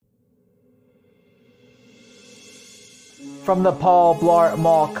From the Paul Blart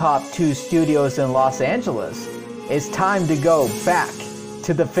Mall Cop 2 studios in Los Angeles, it's time to go back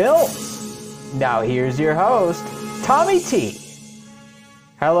to the films. Now here's your host, Tommy T.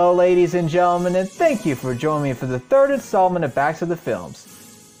 Hello ladies and gentlemen, and thank you for joining me for the third installment of Back to the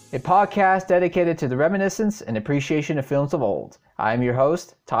Films, a podcast dedicated to the reminiscence and appreciation of films of old. I am your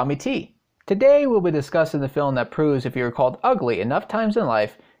host, Tommy T. Today we'll be discussing the film that proves if you are called ugly enough times in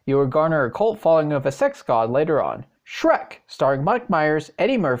life, you will garner a cult following of a sex god later on. Shrek, starring Mike Myers,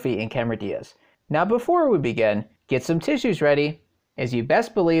 Eddie Murphy, and Cameron Diaz. Now before we begin, get some tissues ready, as you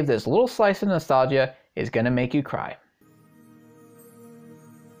best believe this little slice of nostalgia is going to make you cry.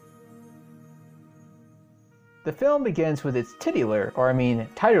 The film begins with its titular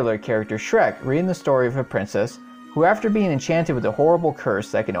character Shrek reading the story of a princess who, after being enchanted with a horrible curse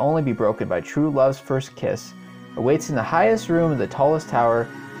that can only be broken by true love's first kiss, awaits in the highest room of the tallest tower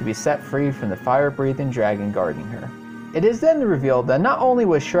to be set free from the fire-breathing dragon guarding her. It is then revealed that not only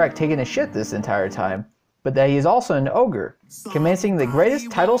was Shrek taking a shit this entire time, but that he is also an ogre, commencing the greatest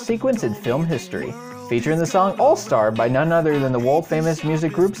title sequence in film history, featuring the song All-Star by none other than the world-famous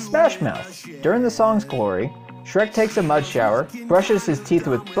music group Smash Mouth. During the song's glory, Shrek takes a mud shower, brushes his teeth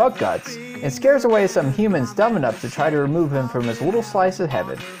with bug guts, and scares away some humans dumb enough to try to remove him from his little slice of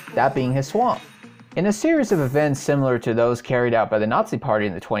heaven, that being his swamp. In a series of events similar to those carried out by the Nazi Party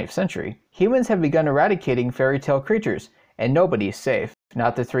in the 20th century, humans have begun eradicating fairy tale creatures, and nobody is safe.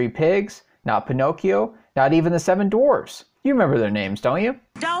 Not the 3 pigs, not Pinocchio, not even the 7 dwarves. You remember their names, don't you?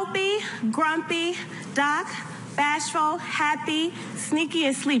 Dopey, Grumpy, Doc, Bashful, Happy, Sneaky,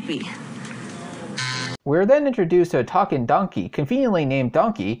 and Sleepy. We're then introduced to a talking donkey, conveniently named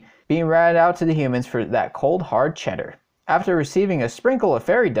Donkey, being ratted out to the humans for that cold, hard cheddar. After receiving a sprinkle of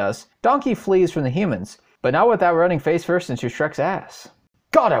fairy dust, Donkey flees from the humans, but not without running face first into Shrek's ass.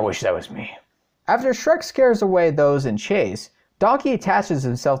 God, I wish that was me. After Shrek scares away those in chase, Donkey attaches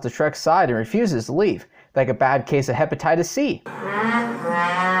himself to Shrek's side and refuses to leave, like a bad case of hepatitis C. No,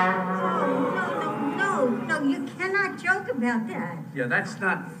 you cannot joke about that. Yeah, that's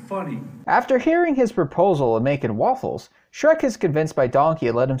not funny. After hearing his proposal of making waffles, Shrek is convinced by Donkey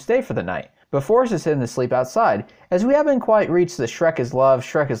to let him stay for the night, but forces him to sleep outside, as we haven't quite reached the Shrek is Love,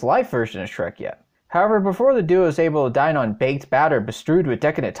 Shrek is Life version of Shrek yet. However, before the duo is able to dine on baked batter bestrewed with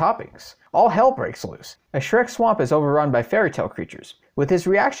decadent toppings, all hell breaks loose, as Shrek's swamp is overrun by fairy tale creatures, with his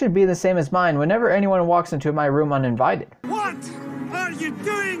reaction being the same as mine whenever anyone walks into my room uninvited. What are you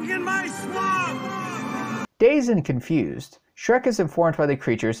doing in my swamp? Dazed and confused, Shrek is informed by the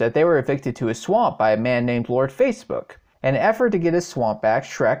creatures that they were evicted to his swamp by a man named Lord Facebook. In an effort to get his swamp back,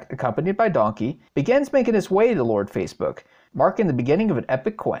 Shrek, accompanied by Donkey, begins making his way to Lord Facebook, marking the beginning of an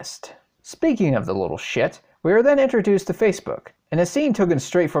epic quest. Speaking of the little shit, we are then introduced to Facebook, in a scene taken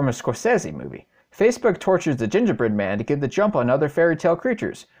straight from a Scorsese movie. Facebook tortures the gingerbread man to get the jump on other fairy tale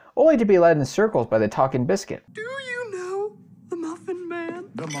creatures, only to be led in circles by the talking biscuit. Do you know the Muffin Man?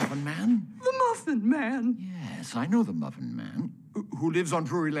 The Muffin Man? The Muffin Man. Yes, I know the Muffin Man. Who lives on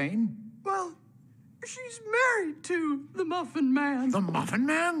Drury Lane? Well, she's married to the Muffin Man. The Muffin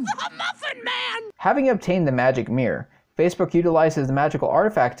Man? The Muffin Man! Having obtained the magic mirror, Facebook utilizes the magical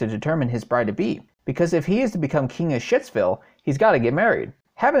artifact to determine his bride-to-be, because if he is to become king of Shitsville, he's got to get married.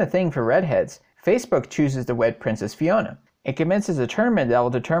 Having a thing for redheads, Facebook chooses to wed Princess Fiona, and commences a tournament that will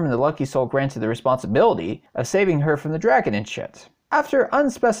determine the lucky soul granted the responsibility of saving her from the dragon and shit. After an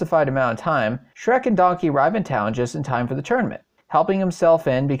unspecified amount of time, Shrek and Donkey arrive in town just in time for the tournament. Helping himself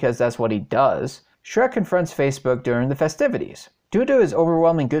in because that's what he does, Shrek confronts Facebook during the festivities. Due to his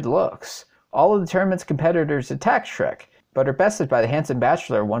overwhelming good looks, all of the tournament's competitors attack Shrek, but are bested by the handsome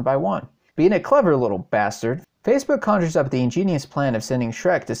bachelor one by one. Being a clever little bastard, Facebook conjures up the ingenious plan of sending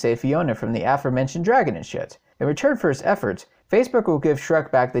Shrek to save Fiona from the aforementioned dragon and shit. In return for his efforts, Facebook will give Shrek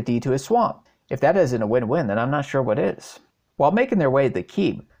back the deed to his swamp. If that isn't a win-win, then I'm not sure what is. While making their way to the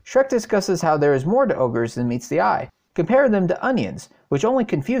keep, Shrek discusses how there is more to ogres than meets the eye, comparing them to onions, which only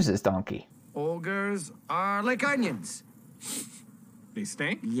confuses Donkey. Ogres are like onions. They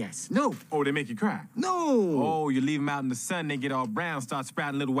stink? Yes. No. Oh, they make you cry? No. Oh, you leave them out in the sun, they get all brown, start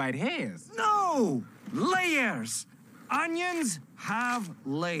sprouting little white hairs. No. Layers. Onions have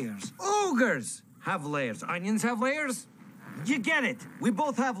layers. Ogres have layers. Onions have layers. You get it. We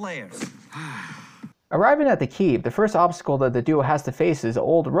both have layers. Arriving at the keep, the first obstacle that the duo has to face is an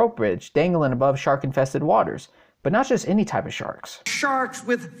old rope bridge dangling above shark-infested waters. But not just any type of sharks. Sharks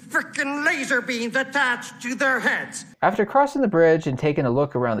with frickin' laser beams attached to their heads. After crossing the bridge and taking a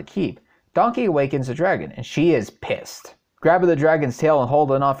look around the keep, Donkey awakens the dragon, and she is pissed. Grabbing the dragon's tail and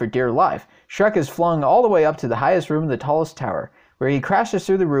holding on for dear life, Shrek is flung all the way up to the highest room of the tallest tower, where he crashes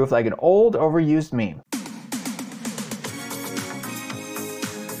through the roof like an old, overused meme.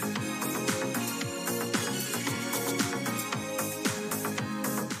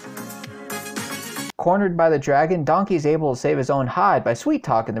 Cornered by the dragon, Donkey is able to save his own hide by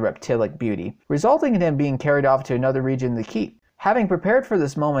sweet-talking the reptilic beauty, resulting in him being carried off to another region of the keep. Having prepared for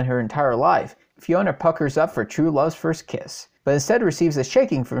this moment her entire life, Fiona puckers up for true love's first kiss, but instead receives a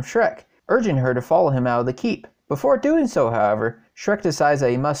shaking from Shrek, urging her to follow him out of the keep. Before doing so, however, Shrek decides that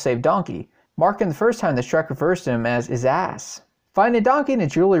he must save Donkey, marking the first time that Shrek refers to him as his ass. Finding Donkey in a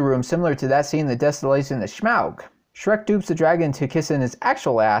jewelry room similar to that seen in the Desolation of Smaug, Shrek dupes the dragon into kissing his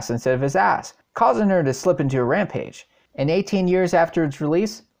actual ass instead of his ass, causing her to slip into a rampage. And 18 years after its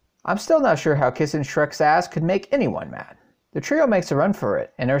release, I'm still not sure how kissing Shrek's ass could make anyone mad. The trio makes a run for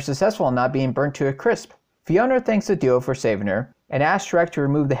it, and are successful in not being burnt to a crisp. Fiona thanks the duo for saving her, and asks Shrek to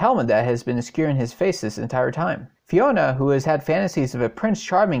remove the helmet that has been obscuring his face this entire time. Fiona, who has had fantasies of a Prince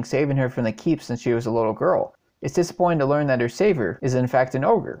Charming saving her from the keep since she was a little girl, is disappointed to learn that her savior is in fact an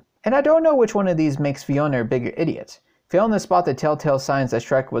ogre. And I don't know which one of these makes Fiona a bigger idiot. Failing to spot the telltale signs that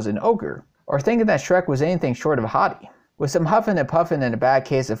Shrek was an ogre, or thinking that Shrek was anything short of a hottie. With some huffing and puffing and a bad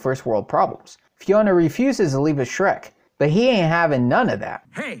case of first world problems, Fiona refuses to leave with Shrek, but he ain't having none of that.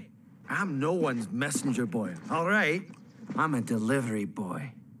 Hey, I'm no one's messenger boy, all right? I'm a delivery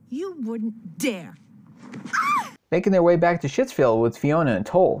boy. You wouldn't dare. Making their way back to Shitsville with Fiona and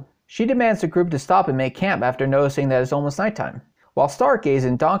Toll, she demands the group to stop and make camp after noticing that it's almost nighttime. While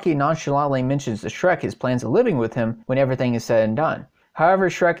stargazing, Donkey nonchalantly mentions to Shrek his plans of living with him when everything is said and done. However,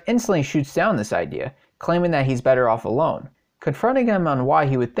 Shrek instantly shoots down this idea, claiming that he's better off alone. Confronting him on why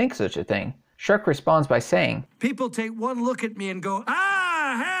he would think such a thing, Shrek responds by saying, People take one look at me and go,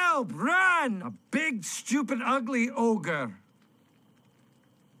 ah, help, run! A big, stupid, ugly ogre.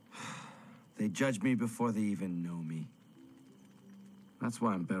 They judge me before they even know me. That's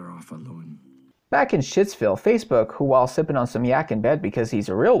why I'm better off alone. Back in Shitsville, Facebook, who while sipping on some yak in bed because he's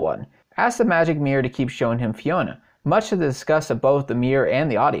a real one, asks the magic mirror to keep showing him Fiona, much to the disgust of both the mirror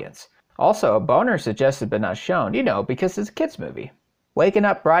and the audience. Also, a boner suggested but not shown, because it's a kids movie. Waking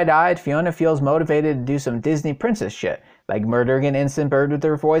up bright-eyed, Fiona feels motivated to do some Disney princess shit, like murdering an innocent bird with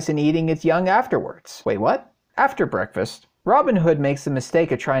her voice and eating its young afterwards. Wait, what? After breakfast, Robin Hood makes the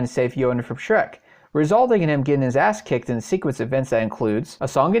mistake of trying to save Fiona from Shrek, resulting in him getting his ass kicked in a sequence of events that includes a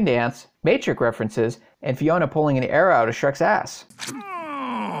song and dance, Matrix references, and Fiona pulling an arrow out of Shrek's ass.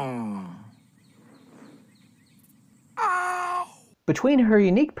 Between her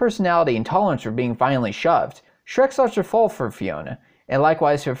unique personality and tolerance for being violently shoved, Shrek starts to fall for Fiona, and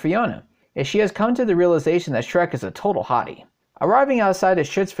likewise for Fiona, as she has come to the realization that Shrek is a total hottie. Arriving outside of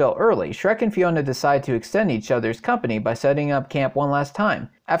Shitsville early, Shrek and Fiona decide to extend each other's company by setting up camp one last time,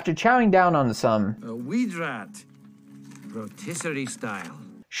 after chowing down on some A weed rat. Rotisserie style.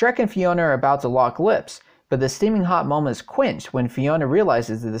 Shrek and Fiona are about to lock lips, but the steaming hot moment is quenched when Fiona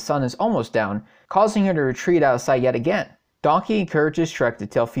realizes that the sun is almost down, causing her to retreat outside yet again. Donkey encourages Shrek to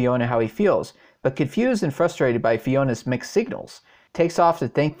tell Fiona how he feels, but confused and frustrated by Fiona's mixed signals, takes off to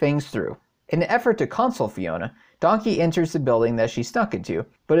think things through. In an effort to console Fiona, Donkey enters the building that she snuck into,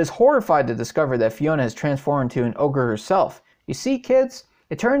 but is horrified to discover that Fiona has transformed into an ogre herself. You see, kids,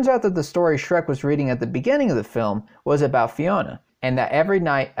 it turns out that the story Shrek was reading at the beginning of the film was about Fiona, and that every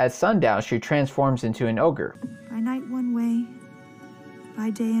night at sundown she transforms into an ogre. By night one way,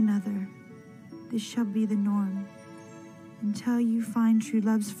 by day another. This shall be the norm. Until you find true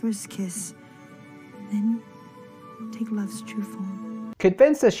love's first kiss. Then take love's true form.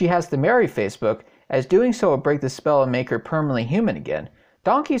 Convinced that she has to marry Facebook, as doing so will break the spell and make her permanently human again,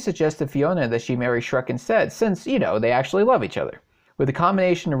 Donkey suggests to Fiona that she marry Shrek instead, since, they actually love each other. With a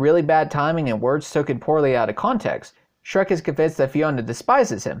combination of really bad timing and words taken poorly out of context, Shrek is convinced that Fiona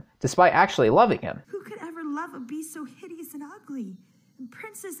despises him, despite actually loving him. Who could ever love a beast so hideous and ugly?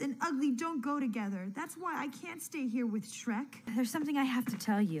 Princess and ugly don't go together. That's why I can't stay here with Shrek. There's something I have to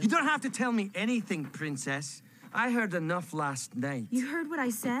tell you. You don't have to tell me anything, princess. I heard enough last night. You heard what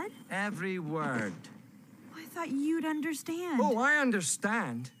I said? Every word. I thought you'd understand. Oh, I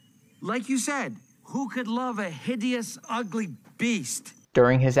understand. Like you said, who could love a hideous, ugly beast?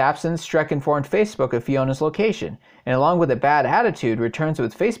 During his absence, Shrek informed Facebook of Fiona's location, and along with a bad attitude, returns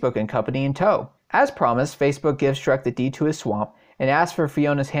with Facebook and company in tow. As promised, Facebook gives Shrek the deed to his swamp, and asks for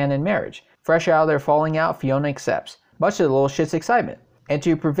Fiona's hand in marriage. Fresh out of their falling out, Fiona accepts, much to the little shit's excitement. And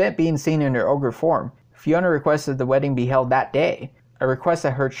to prevent being seen in her ogre form, Fiona requests that the wedding be held that day, a request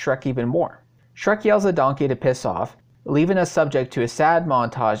that hurts Shrek even more. Shrek yells at Donkey to piss off, leaving us subject to a sad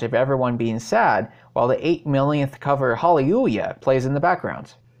montage of everyone being sad while the 8 millionth cover Hallelujah plays in the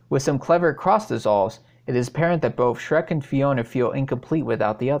background. With some clever cross dissolves, it is apparent that both Shrek and Fiona feel incomplete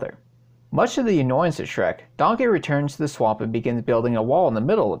without the other. Much to the annoyance of Shrek, Donkey returns to the swamp and begins building a wall in the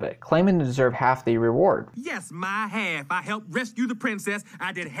middle of it, claiming to deserve half the reward. Yes, my half. I helped rescue the princess.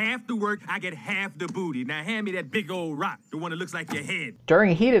 I did half the work. I get half the booty. Now hand me that big old rock, the one that looks like your head.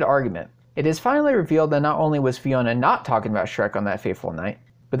 During a heated argument, it is finally revealed that not only was Fiona not talking about Shrek on that fateful night,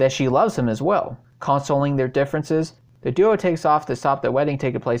 but that she loves him as well. Consoling their differences, the duo takes off to stop the wedding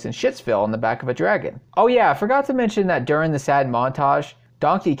taking place in Shitsville on the back of a dragon. Oh yeah, I forgot to mention that during the sad montage,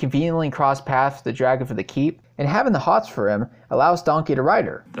 Donkey conveniently crossed paths with the dragon for the keep, and having the hots for him allows Donkey to ride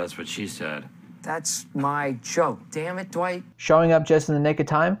her. That's what she said. That's my joke. Damn it, Dwight. Showing up just in the nick of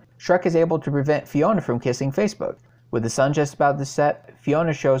time, Shrek is able to prevent Fiona from kissing Facebook. With the sun just about to set,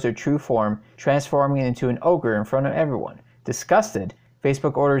 Fiona shows her true form, transforming into an ogre in front of everyone. Disgusted,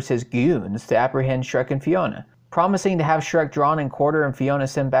 Facebook orders his goons to apprehend Shrek and Fiona. Promising to have Shrek drawn and quartered and Fiona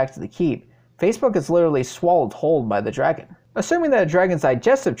sent back to the keep, Facebook is literally swallowed whole by the dragon. Assuming that a dragon's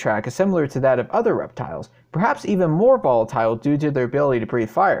digestive tract is similar to that of other reptiles, perhaps even more volatile due to their ability to breathe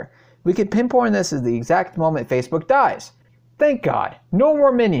fire, we could pinpoint this as the exact moment Facebook dies. Thank God, no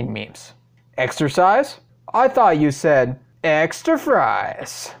more Minion memes. Exercise? I thought you said extra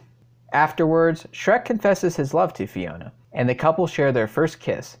fries. Afterwards, Shrek confesses his love to Fiona, and the couple share their first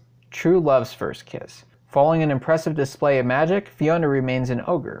kiss, true love's first kiss. Following an impressive display of magic, Fiona remains an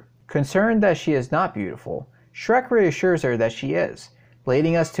ogre. Concerned that she is not beautiful, Shrek reassures her that she is,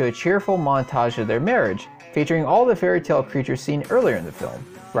 leading us to a cheerful montage of their marriage, featuring all the fairy tale creatures seen earlier in the film.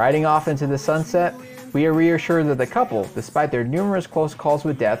 Riding off into the sunset, we are reassured that the couple, despite their numerous close calls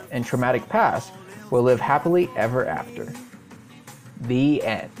with death and traumatic past, will live happily ever after. The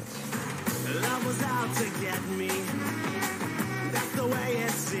end. Love was out to get me. That's the way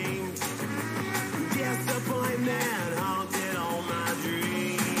it seemed. Disappointment haunted all my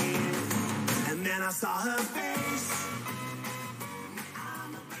dreams. And then I saw her face.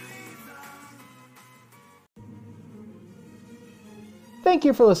 I'm a believer. Thank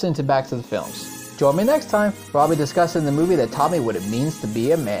you for listening to Back to the Films. Join me next time where I'll be discussing the movie that taught me what it means to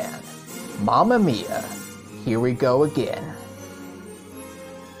be a man. Mamma Mia. Here we go again.